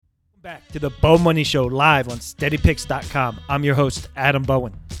Back to the Bow Money Show live on SteadyPicks.com. I'm your host, Adam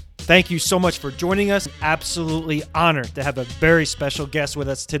Bowen. Thank you so much for joining us. Absolutely honored to have a very special guest with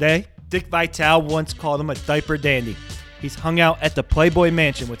us today. Dick Vitale once called him a diaper dandy. He's hung out at the Playboy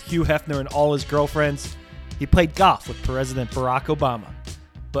Mansion with Hugh Hefner and all his girlfriends. He played golf with President Barack Obama.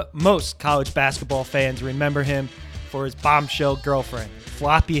 But most college basketball fans remember him for his bombshell girlfriend,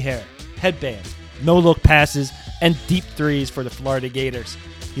 floppy hair, headband, no-look passes, and deep threes for the Florida Gators.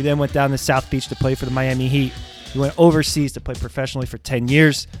 He then went down to South Beach to play for the Miami Heat. He went overseas to play professionally for 10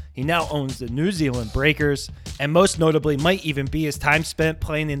 years. He now owns the New Zealand Breakers, and most notably might even be his time spent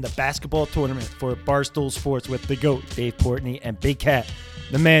playing in the basketball tournament for Barstool Sports with the GOAT, Dave Portnoy, and Big Cat.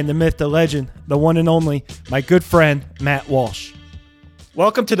 The man, the myth, the legend, the one and only, my good friend, Matt Walsh.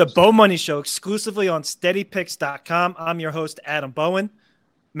 Welcome to the Bow Money Show, exclusively on SteadyPicks.com. I'm your host, Adam Bowen.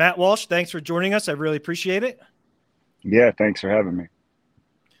 Matt Walsh, thanks for joining us. I really appreciate it. Yeah, thanks for having me.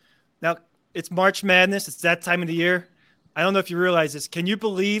 Now, it's March Madness. It's that time of the year. I don't know if you realize this. Can you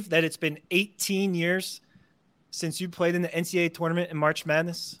believe that it's been 18 years since you played in the NCAA tournament in March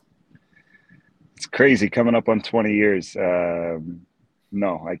Madness? It's crazy, coming up on 20 years.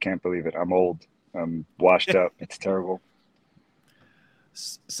 No, I can't believe it. I'm old. I'm washed up. It's terrible.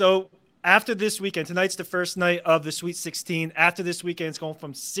 So after this weekend, tonight's the first night of the Sweet 16. After this weekend, it's going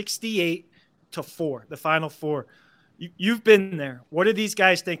from 68 to 4, the Final Four. You've been there. What are these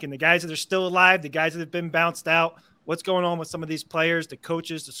guys thinking? The guys that are still alive, the guys that have been bounced out, what's going on with some of these players, the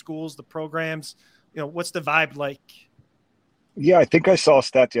coaches, the schools, the programs? You know, what's the vibe like? Yeah, I think I saw a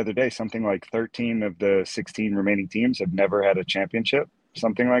stat the other day, something like 13 of the 16 remaining teams have never had a championship,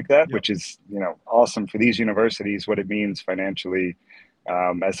 something like that, Yep. Which is, awesome for these universities, what it means financially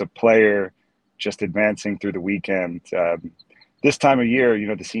as a player, just advancing through the weekend. This time of year,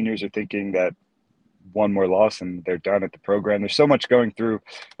 the seniors are thinking that one more loss and they're done at the program. There's so much going through.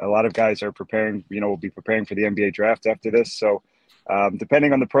 A lot of guys are preparing, will be preparing for the NBA draft after this. So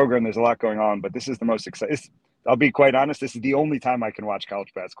depending on the program, there's a lot going on, but this is the most exciting. I'll be quite honest. This is the only time I can watch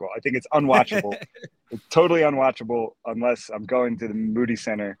college basketball. I think it's unwatchable. It's totally unwatchable unless I'm going to the Moody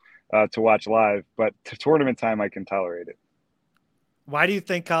Center to watch live, but to tournament time, I can tolerate it. Why do you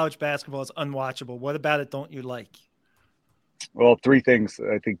think college basketball is unwatchable? What about it don't you like? Well, three things.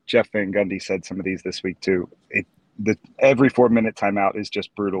 I think Jeff Van Gundy said some of these this week too. Every 4-minute timeout is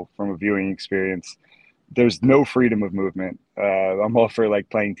just brutal from a viewing experience. There's no freedom of movement. I'm all for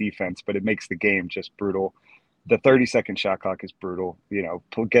playing defense, but it makes the game just brutal. The 30-second shot clock is brutal.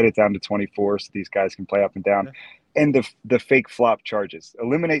 Get it down to 24 so these guys can play up and down. Yeah. And the fake flop charges.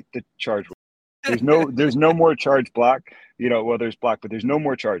 Eliminate the charge. There's no more charge block. There's block, but there's no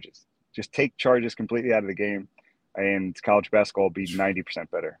more charges. Just take charges completely out of the game. And college basketball will be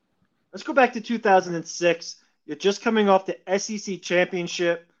 90% better. Let's go back to 2006. You're just coming off the SEC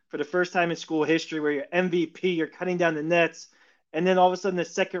championship for the first time in school history where you're MVP, you're cutting down the nets, and then all of a sudden the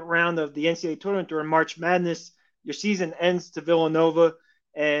second round of the NCAA tournament during March Madness, your season ends to Villanova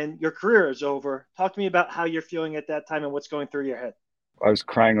and your career is over. Talk to me about how you're feeling at that time and what's going through your head. I was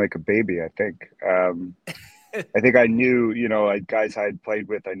crying like a baby, I think. I think I knew, guys I had played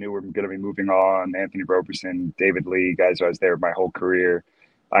with, I knew were going to be moving on. Anthony Roberson, David Lee, guys who I was there my whole career.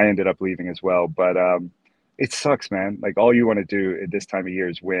 I ended up leaving as well. But it sucks, man. All you want to do at this time of year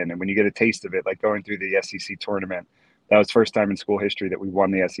is win. And when you get a taste of it, going through the SEC tournament, that was the first time in school history that we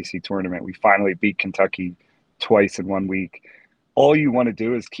won the SEC tournament. We finally beat Kentucky twice in 1 week. All you want to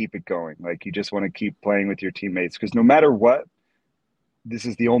do is keep it going. You just want to keep playing with your teammates because no matter what, this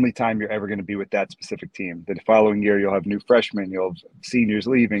is the only time you're ever going to be with that specific team. The following year, you'll have new freshmen, you'll have seniors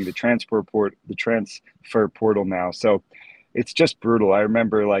leaving, the transfer portal now. So it's just brutal. I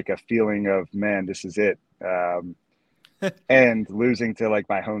remember a feeling of, man, this is it. And losing to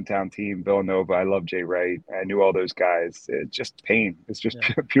my hometown team, Villanova. I love Jay Wright. I knew all those guys. It's just pain. It's just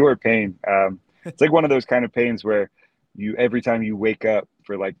pure pain. It's one of those kind of pains where every time you wake up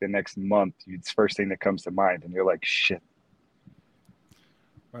for the next month, it's the first thing that comes to mind. And you're like, shit.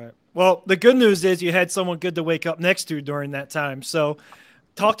 Right. Well, the good news is you had someone good to wake up next to during that time. So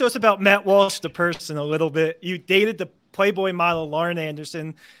talk to us about Matt Walsh, the person, a little bit. You dated the Playboy model, Lauren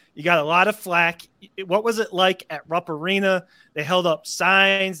Anderson. You got a lot of flack. What was it like at Rupp Arena? They held up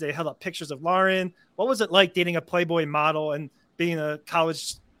signs. They held up pictures of Lauren. What was it like dating a Playboy model and being a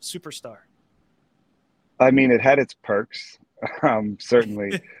college superstar? I mean, it had its perks,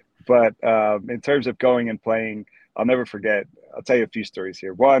 certainly. But in terms of going and playing, I'll never forget. I'll tell you a few stories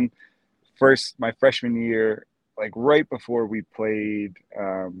here. One, my freshman year, right before we played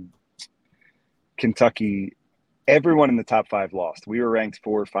Kentucky, everyone in the top 5 lost. We were ranked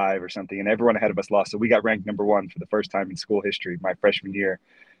 4 or 5 or something, and everyone ahead of us lost. So we got ranked number 1 for the first time in school history my freshman year.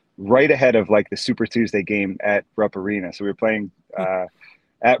 right ahead of like the Super Tuesday game at Rupp Arena. So we were playing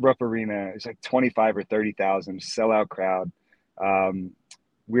at Rupp Arena. It's like 25 or 30,000 sellout crowd. Um,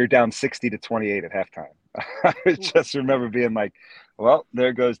 we were down 60-28 at halftime. I just remember being like, well,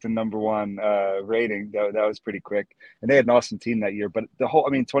 there goes the number one rating. That was pretty quick. And they had an awesome team that year. But the whole,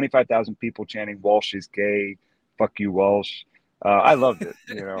 I mean, 25,000 people chanting Walsh is gay, fuck you, Walsh. I loved it.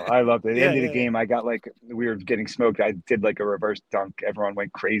 I loved it. At the Yeah, end of the yeah, yeah. game, I got like, we were getting smoked. I did like a reverse dunk. Everyone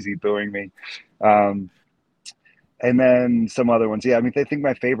went crazy booing me. Um, and then some other ones. Yeah, I mean, I think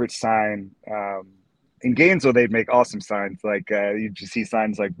my favorite sign in Gainesville, they'd make awesome signs. Like you just see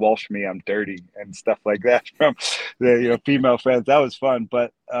signs like "Walsh me, I'm dirty" and stuff like that from the female friends. That was fun.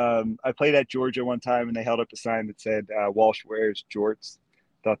 But I played at Georgia one time, and they held up a sign that said "Walsh wears jorts."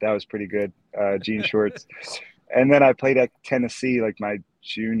 Thought that was pretty good, jean shorts. And then I played at Tennessee like my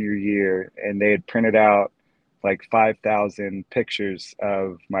junior year, and they had printed out like 5,000 pictures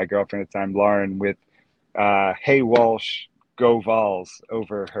of my girlfriend at the time, Lauren, with "Hey Walsh, go Vols"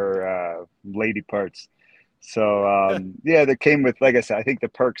 over her lady parts. So yeah, that came with, like I said, I think the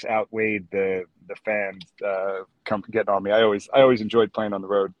perks outweighed the fans come getting on me. I always enjoyed playing on the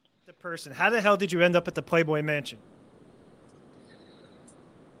road. The person. How the hell did you end up at the Playboy Mansion?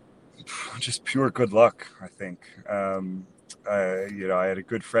 Just pure good luck, I think. I had a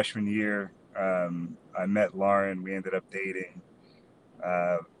good freshman year. I met Lauren. We ended up dating.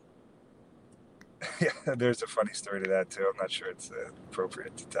 Uh, yeah, there's a funny story to that too. I'm not sure it's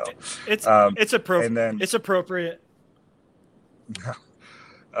appropriate to tell. It's Um, it's appropriate. and then It's appropriate.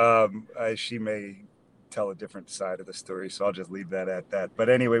 she may tell a different side of the story, so I'll just leave that at that. But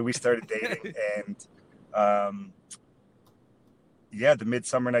anyway, we started dating, and um, yeah, the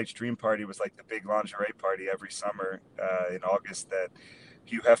Midsummer Night's Dream Party was like the big lingerie party every summer in August that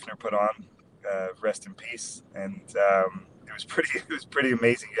Hugh Hefner put on. Rest in peace. And it was pretty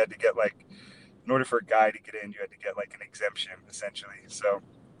amazing. You had to get like, in order for a guy to get in, you had to get like an exemption essentially. So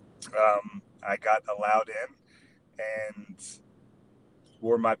I got allowed in and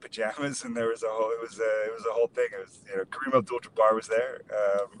wore my pajamas, and there was a whole thing. It was Kareem Abdul-Jabbar was there.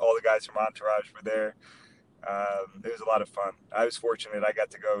 All the guys from Entourage were there. It was a lot of fun. I was fortunate. I got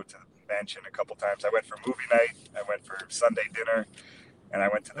to go to the mansion a couple times. I went for movie night. I went for Sunday dinner, and I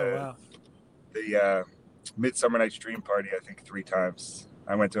went to Oh wow. the Midsummer Night's Dream Party. I think 3 times.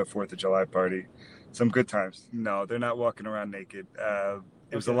 I went to a Fourth of July party. Some good times. No, they're not walking around naked.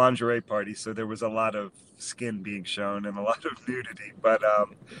 It was a Okay. lingerie party, so there was a lot of skin being shown and a lot of nudity. But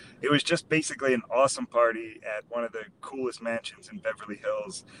it was just basically an awesome party at one of the coolest mansions in Beverly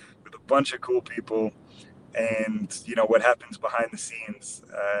Hills with a bunch of cool people. And what happens behind the scenes,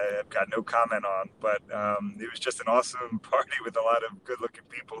 I've got no comment on. But it was just an awesome party with a lot of good-looking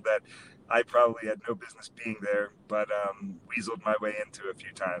people that I probably had no business being there, but weaseled my way into a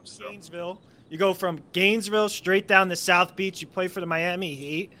few times. So. Gainesville. You go from Gainesville straight down to South Beach. You play for the Miami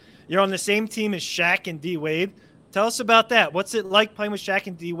Heat. You're on the same team as Shaq and D Wade. Tell us about that. What's it like playing with Shaq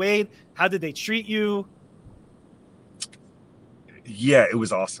and D Wade? How did they treat you? Yeah, it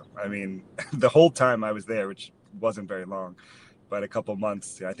was awesome. I mean, the whole time I was there, which wasn't very long, but a couple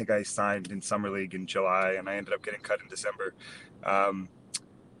months. I think I signed in summer league in July, and I ended up getting cut in December. Um,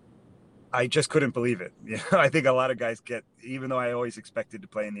 I just couldn't believe it. I think a lot of guys get, even though I always expected to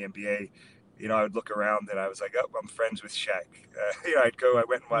play in the NBA. I would look around and I was like, oh, I'm friends with Shaq. I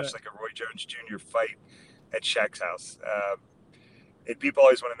went and Yeah. watched like a Roy Jones Jr. fight at Shaq's house. And people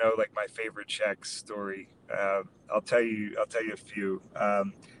always want to know like my favorite Shaq story. I'll tell you a few.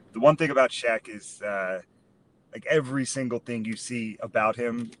 The one thing about Shaq is like every single thing you see about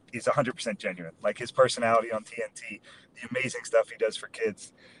him is 100% genuine. Like his personality on TNT, the amazing stuff he does for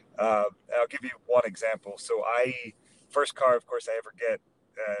kids. I'll give you one example. So first car, of course, I ever get.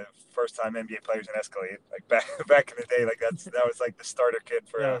 First time NBA players in Escalade, like back in the day, like that was like the starter kit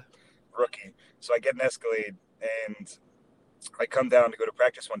for a Yeah. rookie. So I get an Escalade, and I come down to go to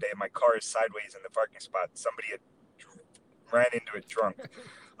practice one day, and my car is sideways in the parking spot. Somebody had ran into it drunk.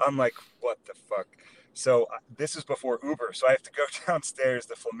 I'm like, what the fuck? So this is before Uber, so I have to go downstairs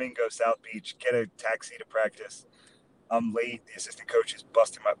to Flamingo South Beach, get a taxi to practice. I'm late. The assistant coach is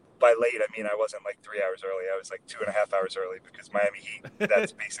busting my. By late, I mean I wasn't like 3 hours early. I was like 2.5 hours early because Miami Heat.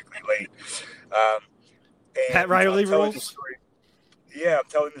 That's basically late. Um, Pat and I'm Riley telling the rules. story. Yeah, I'm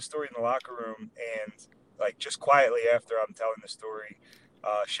telling the story in the locker room, and like just quietly after I'm telling the story,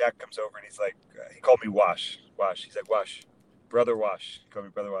 Shaq comes over and he's like, he called me Wash. Wash. He's like, Wash, brother Wash. He called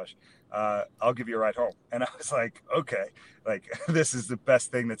me brother Wash. I'll give you a ride home. And I was like, okay, like this is the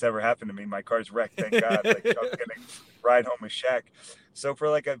best thing that's ever happened to me. My car's wrecked, thank God. Like I'm getting ride home with Shaq. So for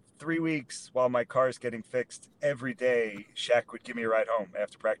like 3 weeks while my car's getting fixed, every day Shaq would give me a ride home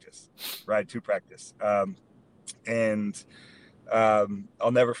after practice, ride to practice. And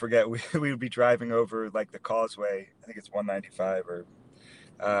I'll never forget, we would be driving over like the causeway. I think it's 195 or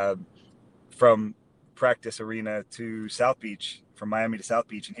um, from practice arena to South Beach, from Miami to South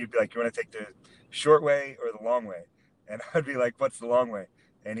Beach. And he'd be like, you want to take the short way or the long way? And I'd be like, what's the long way?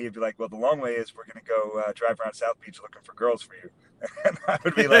 And he'd be like, well, the long way is we're going to go drive around South Beach looking for girls for you. And I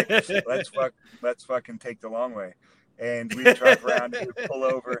would be like, let's fucking take the long way. And we would drive around, he would pull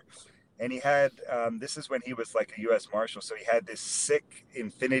over, and he had this is when he was like a U.S. Marshal, so he had this sick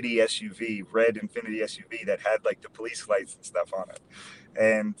Infinity SUV, red Infinity SUV that had like the police lights and stuff on it.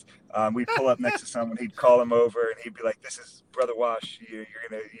 And we'd pull up next to someone, he'd call him over, and he'd be like, "This is Brother Walsh. You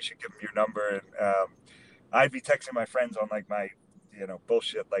should give him your number." And I'd be texting my friends on like my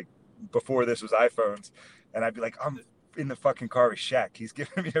bullshit like before this was iPhones, and I'd be like, "I'm in the fucking car with Shaq. He's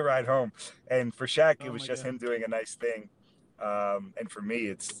giving me a ride home." And for Shaq, it was just him doing a nice thing. And for me,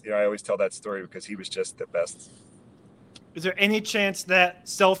 it's, I always tell that story because he was just the best. Is there any chance that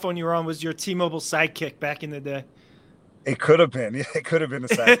cell phone you were on was your T-Mobile sidekick back in the day? It could have been. Yeah, it could have been a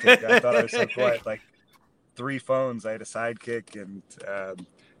sidekick. I thought I was so quiet. Like 3 phones, I had a sidekick, and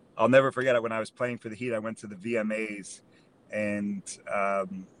I'll never forget it. When I was playing for the Heat, I went to the VMAs, and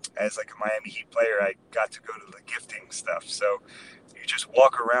as like a Miami Heat player, I got to go to the gifting stuff. So you just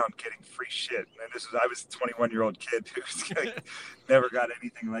walk around getting free shit. And I was a 21-year-old kid who's like, never got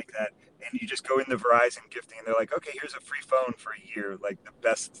anything like that. And you just go in the Verizon gifting, and they're like, okay, here's a free phone for a year, like the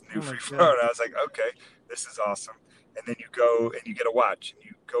best new free phone. And I was like, okay, this is awesome. And then you go and you get a watch, and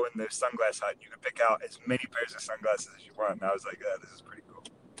you go in the sunglass hut, and you can pick out as many pairs of sunglasses as you want. And I was like, yeah, this is pretty cool.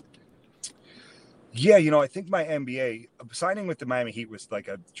 Yeah, I think my NBA signing with the Miami Heat was like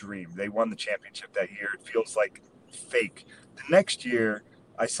a dream. They won the championship that year. It feels like fake. The next year,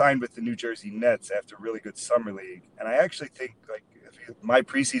 I signed with the New Jersey Nets after a really good summer league, and I actually think like my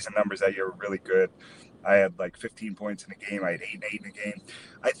preseason numbers that year were really good. I had like 15 points in a game. I had 8 and 8 in a game.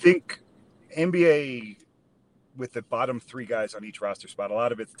 I think NBA, with the bottom 3 guys on each roster spot, a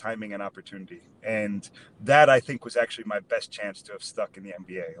lot of it's timing and opportunity, and that I think was actually my best chance to have stuck in the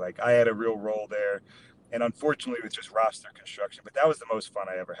NBA. Like I had a real role there. And unfortunately, it was just roster construction. But that was the most fun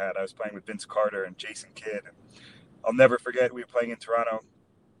I ever had. I was playing with Vince Carter and Jason Kidd, and I'll never forget, we were playing in Toronto,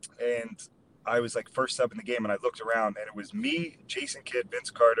 and I was like first sub in the game, and I looked around, and it was me, Jason Kidd, Vince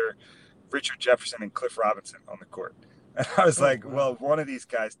Carter, Richard Jefferson, and Cliff Robinson on the court. And I was like, wow. Well, one of these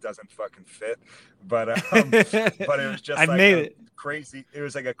guys doesn't fucking fit, but it was just crazy. It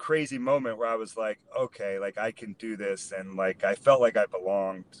was like a crazy moment where I was like, okay, like I can do this, and like I felt like I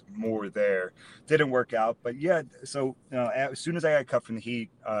belonged more there. Didn't work out, but yeah. So as soon as I got cut from the Heat,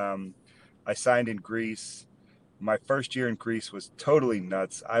 I signed in Greece. My first year in Greece was totally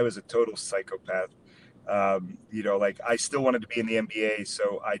nuts. I was a total psychopath. Like I still wanted to be in the NBA.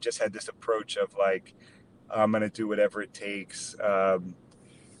 So I just had this approach of like, I'm going to do whatever it takes.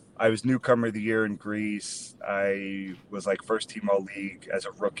 I was newcomer of the year in Greece. I was like first team all league as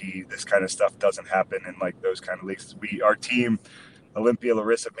a rookie. This kind of stuff doesn't happen in like those kind of leagues. Our team, Olympia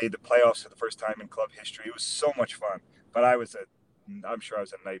Larissa, made the playoffs for the first time in club history. It was so much fun, but I'm sure I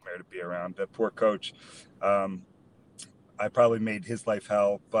was a nightmare to be around. The poor coach. I probably made his life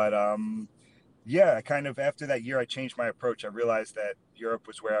hell, but yeah, I kind of, after that year, I changed my approach. I realized that Europe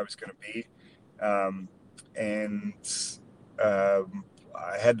was where I was going to be. And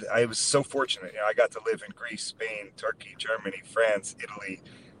I was so fortunate. I got to live in Greece, Spain, Turkey, Germany, France, Italy,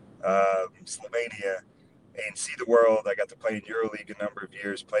 Slovenia, and see the world. I got to play in EuroLeague a number of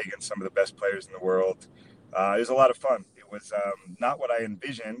years, play against some of the best players in the world. It was a lot of fun. It was not what I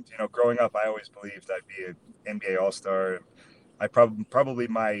envisioned. Growing up, I always believed I'd be an NBA All-Star. I probably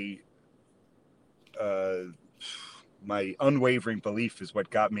my unwavering belief is what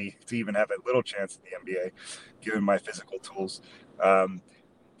got me to even have a little chance in the NBA, given my physical tools.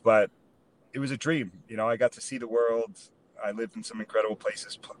 But it was a dream. I got to see the world. I lived in some incredible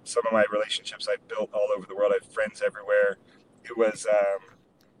places. Some of my relationships I built all over the world. I have friends everywhere. It was,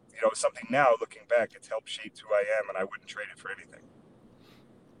 something now looking back, it's helped shape who I am, and I wouldn't trade it for anything.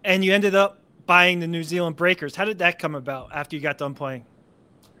 And you ended up buying the New Zealand Breakers. How did that come about after you got done playing?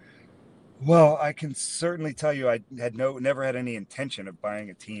 Well, I can certainly tell you I had never had any intention of buying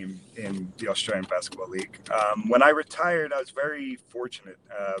a team in the Australian Basketball League. When I retired, I was very fortunate.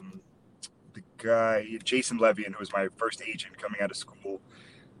 The guy, Jason Levian, who was my first agent coming out of school,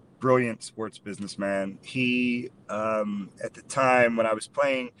 brilliant sports businessman. He, at the time when I was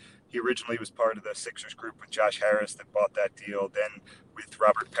playing, he originally was part of the Sixers group with Josh Harris that bought that deal, then with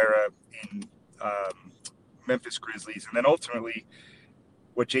Robert Pera in Memphis Grizzlies, and then ultimately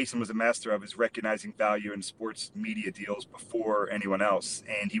what Jason was a master of is recognizing value in sports media deals before anyone else.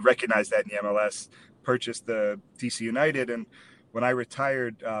 And he recognized that in the MLS, purchased the DC United. And when I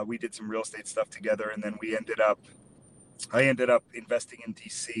retired, we did some real estate stuff together. And then I ended up investing in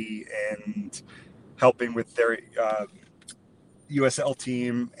DC and helping with their USL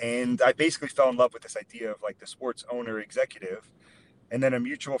team. And I basically fell in love with this idea of like the sports owner executive. And then a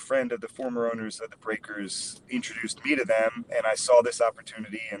mutual friend of the former owners of the Breakers introduced me to them, and I saw this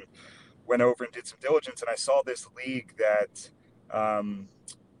opportunity and went over and did some diligence. And I saw this league that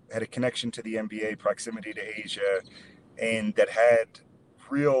had a connection to the NBA, proximity to Asia, and that had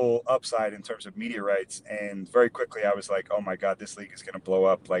real upside in terms of media rights. And very quickly, I was like, "Oh my God, this league is going to blow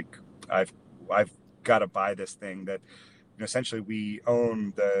up! Like, I've got to buy this thing." That essentially we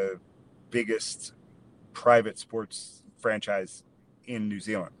own the biggest private sports franchise in New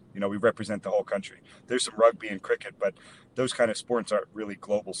Zealand. We represent the whole country. There's some rugby and cricket, but those kind of sports aren't really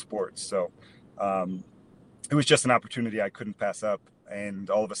global sports. So it was just an opportunity I couldn't pass up. And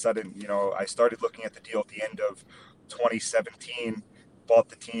all of a sudden, I started looking at the deal at the end of 2017, bought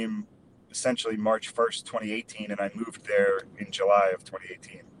the team essentially March 1st, 2018, and I moved there in July of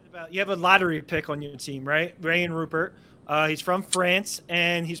 2018. You have a lottery pick on your team, right? Ryan Rupert. He's from France,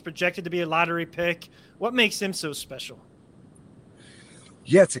 and he's projected to be a lottery pick. What makes him so special?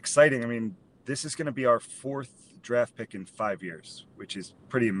 Yeah, it's exciting. I mean, this is going to be our 4th draft pick in 5 years, which is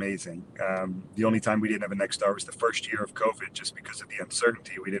pretty amazing. The only time we didn't have a next star was the first year of COVID, just because of the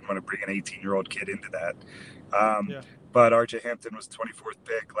uncertainty. We didn't want to bring an 18-year-old kid into that. But RJ Hampton was the 24th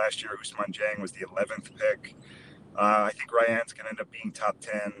pick. Last year, Ousmane Dieng was the 11th pick. I think Ryan's going to end up being top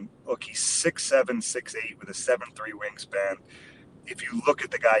 10. Look, he's 6'7", 6'8", with a 7'3" wingspan. If you look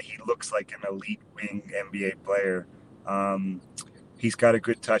at the guy, he looks like an elite wing NBA player. He's got a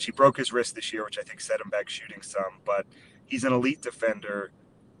good touch. He broke his wrist this year, which I think set him back shooting some, but he's an elite defender.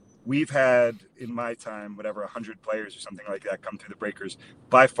 We've had, in my time, 100 players or something like that come through the Breakers.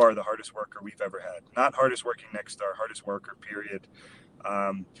 By far the hardest worker we've ever had. Not hardest working next star, hardest worker, period.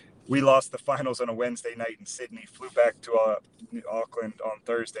 We lost the finals on a Wednesday night in Sydney, flew back to Auckland on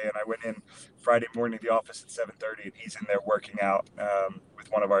Thursday, and I went in Friday morning to the office at 7:30, and he's in there working out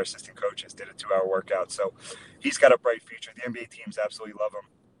with one of our assistant coaches, did a 2-hour workout. So he's got a bright future. The NBA teams absolutely love him.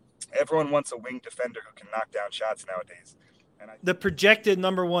 Everyone wants a wing defender who can knock down shots nowadays. The projected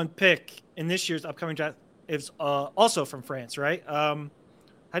number 1 pick in this year's upcoming draft is also from France, right? I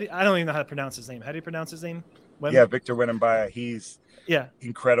don't even know how to pronounce his name. How do you pronounce his name? Yeah, Victor Wembanyama. He's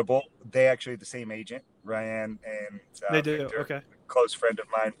incredible. They actually have the same agent, Ryan, and they do. Victor, okay. Close friend of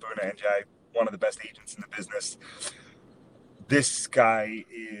mine, Buna Njai, one of the best agents in the business. This guy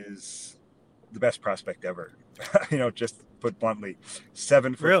is the best prospect ever. Just put bluntly,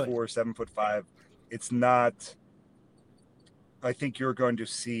 7'4", 7'5". It's not. I think you're going to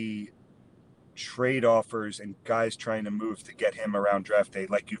see trade offers and guys trying to move to get him around draft day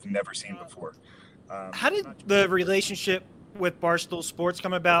like you've never seen before. How did the relationship with Barstool Sports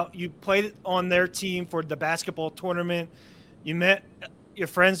come about? You played on their team for the basketball tournament. You met your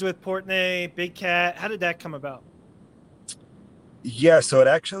friends with Portnoy, Big Cat. How did that come about? Yeah, so it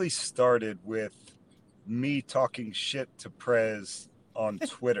actually started with me talking shit to Prez on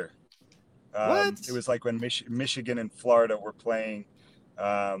Twitter. What? It was like when Michigan and Florida were playing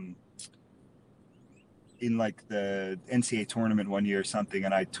in like the NCAA tournament one year or something,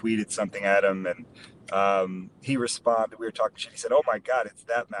 and I tweeted something at him, and he responded. We were talking shit. He said, "Oh my God, it's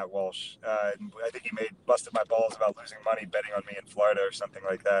that Matt Walsh." And I think he busted my balls about losing money betting on me in Florida or something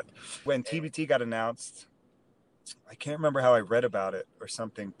like that. When TBT got announced, I can't remember how I read about it or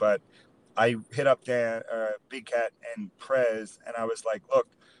something, but I hit up Big Cat and Prez, and I was like, "Look,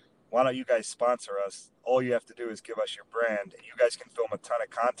 why don't you guys sponsor us? All you have to do is give us your brand, and you guys can film a ton of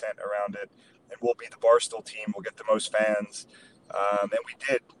content around it, and we'll be the Barstool team. We'll get the most fans." And we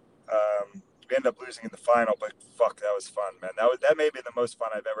did. We ended up losing in the final, but fuck, that was fun, man. That may be the most fun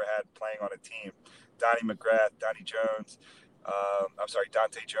I've ever had playing on a team. Donnie McGrath, Dante Jones.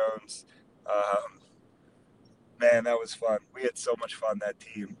 Man, that was fun. We had so much fun, that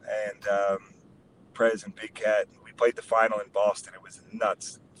team. And Prez and Big Cat, we played the final in Boston. It was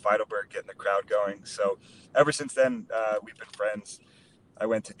nuts. Feidelberg getting the crowd going. So ever since then, we've been friends. I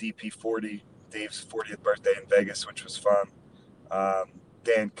went to DP40, Dave's 40th birthday in Vegas, which was fun.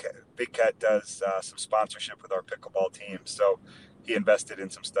 Big Cat does some sponsorship with our pickleball team, so he invested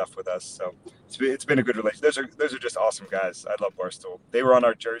in some stuff with us. So it's been a good relationship. Those are just awesome guys. I love Barstool. They were on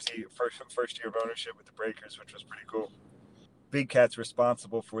our jersey first year of ownership with the Breakers, which was pretty cool. Big Cat's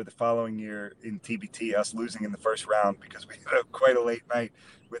responsible for the following year in TBT, us losing in the first round because we had quite a late night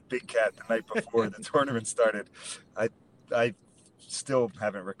with Big Cat the night before the tournament started. I still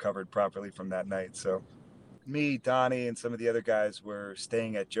haven't recovered properly from that night. So me, Donnie, and some of the other guys were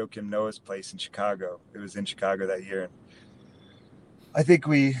staying at Joakim Noah's place in Chicago. It was in Chicago that year. And I think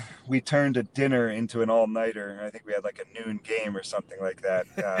we turned a dinner into an all-nighter. I think we had like a noon game or something like that.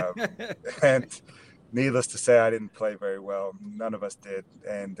 And needless to say, I didn't play very well. None of us did.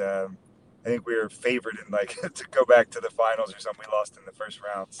 And I think we were favored in like to go back to the finals or something. We lost in the first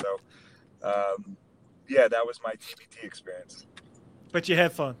round. So, yeah, that was my TBT experience. But you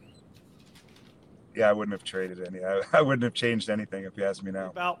had fun. Yeah, I wouldn't have traded any. I wouldn't have changed anything if you asked me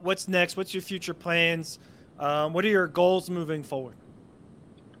now. About what's next? What's your future plans? What are your goals moving forward?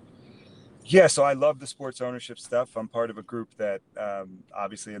 Yeah, so I love the sports ownership stuff. I'm part of a group that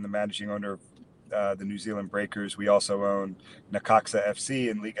obviously I'm the managing owner of the New Zealand Breakers. We also own Necaxa FC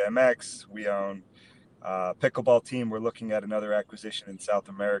and Liga MX. We own pickleball team. We're looking at another acquisition in South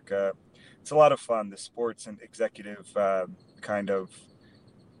America. It's a lot of fun, the sports and executive kind of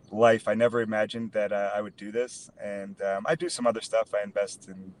life. I never imagined that I would do this. And I do some other stuff. I invest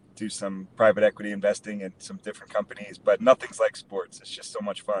and do some private equity investing in some different companies, but nothing's like sports. It's just so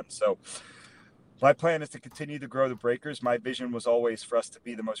much fun. So my plan is to continue to grow the Breakers. My vision was always for us to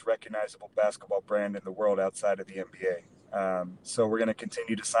be the most recognizable basketball brand in the world outside of the NBA. So we're going to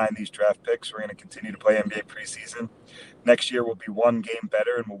continue to sign these draft picks. We're going to continue to play NBA preseason. Next year, we'll be one game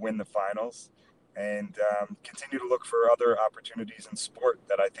better and we'll win the finals. And continue to look for other opportunities in sport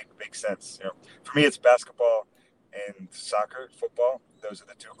that I think make sense. You know, for me, it's basketball and soccer, football. Those are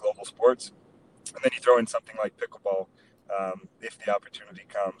the two global sports. And then you throw in something like pickleball if the opportunity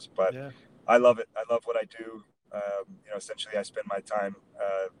comes. But yeah. I love it. I love what I do. You know, essentially, I spend my time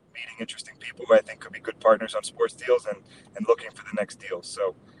meeting interesting people who I think could be good partners on sports deals and looking for the next deal.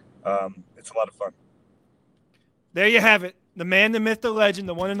 So it's a lot of fun. There you have it. The man, the myth, the legend,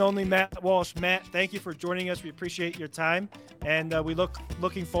 the one and only Matt Walsh. Matt, thank you for joining us. We appreciate your time, and we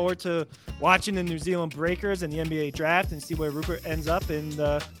looking forward to watching the New Zealand Breakers and the NBA draft and see where Rupert ends up.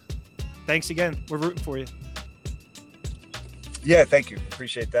 And thanks again. We're rooting for you. Yeah, thank you.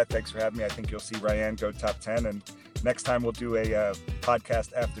 Appreciate that. Thanks for having me. I think you'll see Ryan go top 10, and next time we'll do a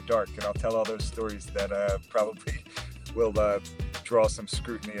podcast after dark, and I'll tell all those stories that probably will draw some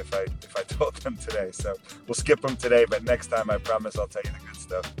scrutiny if I told them today. So we'll skip them today, but next time I promise I'll tell you the good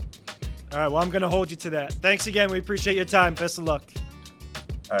stuff. All right, well, I'm going to hold you to that. Thanks again. We appreciate your time. Best of luck.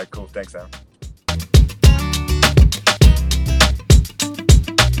 All right, cool. Thanks, Adam.